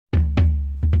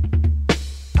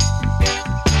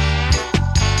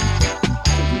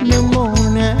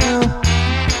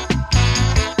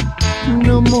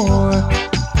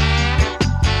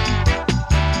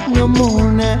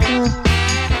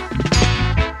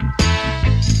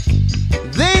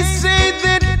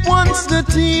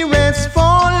tear has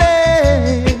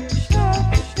fallen.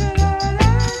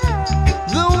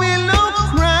 The willow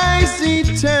cries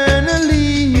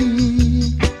eternally,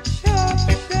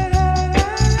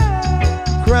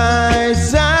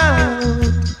 cries out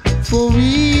for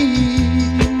me,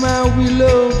 my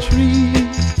willow tree.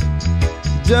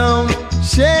 Don't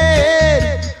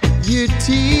shed your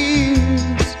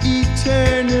tears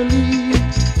eternally,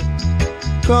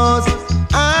 'cause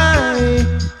I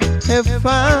have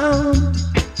found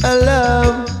a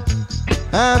love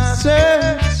I've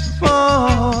searched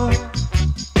for,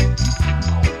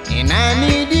 and I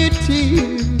need your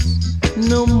tears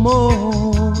no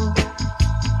more,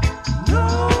 no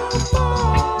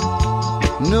more,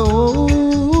 no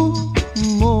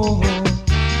more.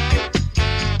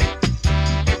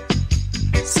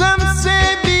 Some say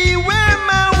beware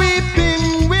my weeping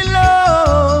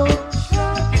willow,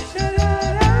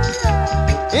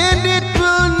 and it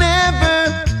will never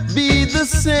be the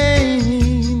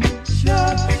same.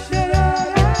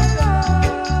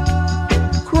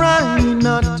 Cry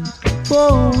not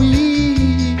for we,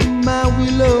 my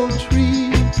willow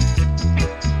tree.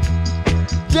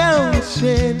 Don't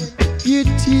shed your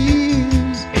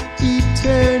tears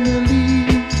eternally,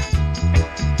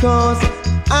 'cause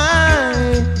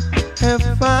I have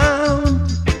found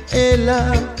a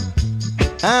love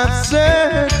I've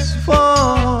searched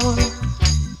for,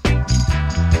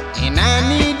 and I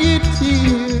need your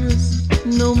tears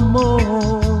no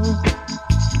more,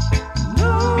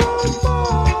 no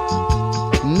more,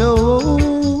 no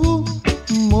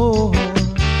more.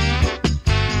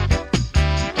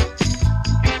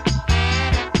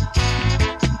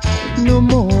 No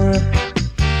more,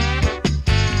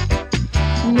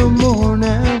 no more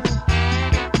now,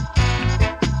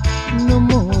 no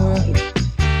more.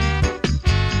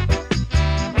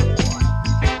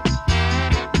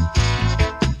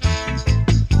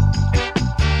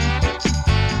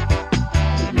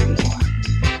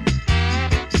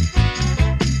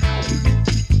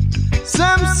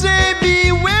 Some say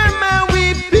beware my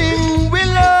weeping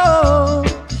willow,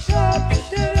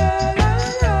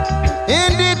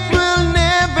 and it will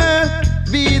never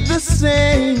be the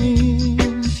same.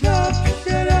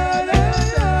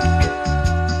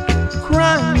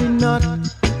 Cry not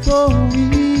for me,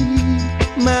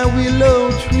 my willow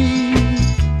tree.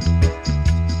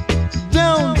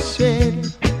 Don't shed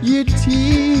your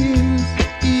tears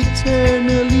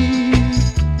eternally,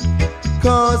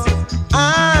 'cause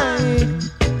I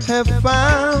have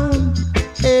found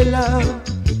a love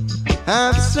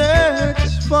I've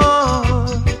searched for,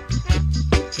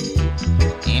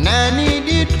 and I need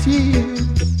your tears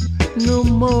no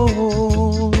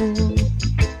more,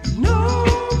 no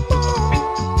more,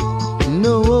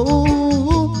 no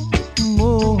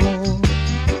more,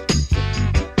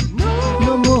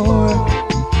 no more,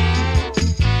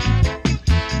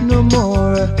 no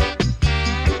more.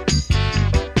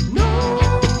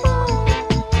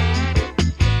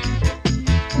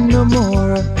 No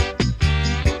more.